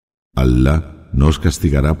Alá no os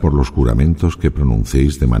castigará por los juramentos que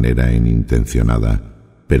pronunciéis de manera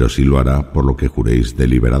inintencionada, pero sí lo hará por lo que juréis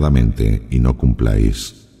deliberadamente y no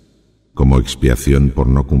cumpláis. Como expiación por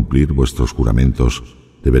no cumplir vuestros juramentos,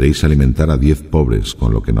 deberéis alimentar a 10 pobres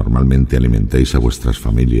con lo que normalmente alimentéis a vuestras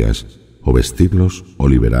familias, o vestirlos o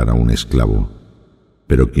liberar a un esclavo.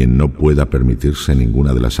 Pero quien no pueda permitirse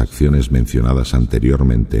ninguna de las acciones mencionadas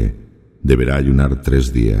anteriormente, deberá ayunar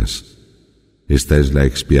 3 días. Esta es la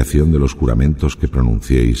expiación de los juramentos que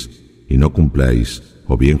pronunciéis y no cumpláis,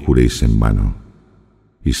 o bien juréis en vano.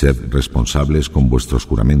 Y sed responsables con vuestros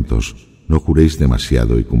juramentos, no juréis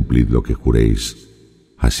demasiado y cumplid lo que juréis.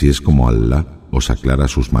 Así es como Alá os aclara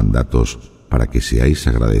sus mandatos para que seáis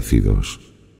agradecidos.